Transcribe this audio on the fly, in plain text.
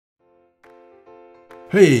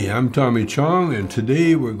Hey, I'm Tommy Chong, and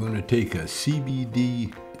today we're going to take a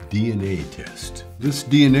CBD DNA test. This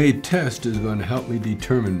DNA test is going to help me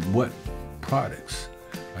determine what products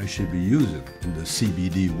I should be using in the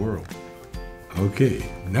CBD world.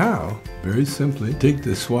 Okay, now, very simply, take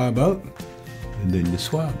the swab out, and then you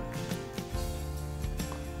swab.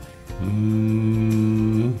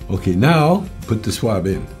 Okay, now, put the swab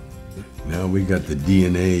in. Now we got the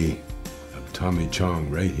DNA of Tommy Chong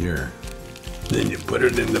right here. Then you put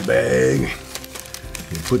it in the bag.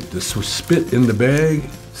 You put the spit in the bag,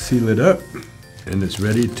 seal it up, and it's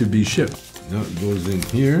ready to be shipped. Now it goes in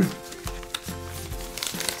here.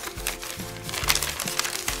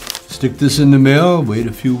 Stick this in the mail, wait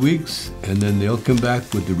a few weeks, and then they'll come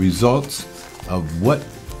back with the results of what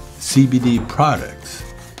CBD products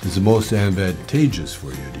is the most advantageous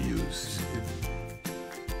for you to use.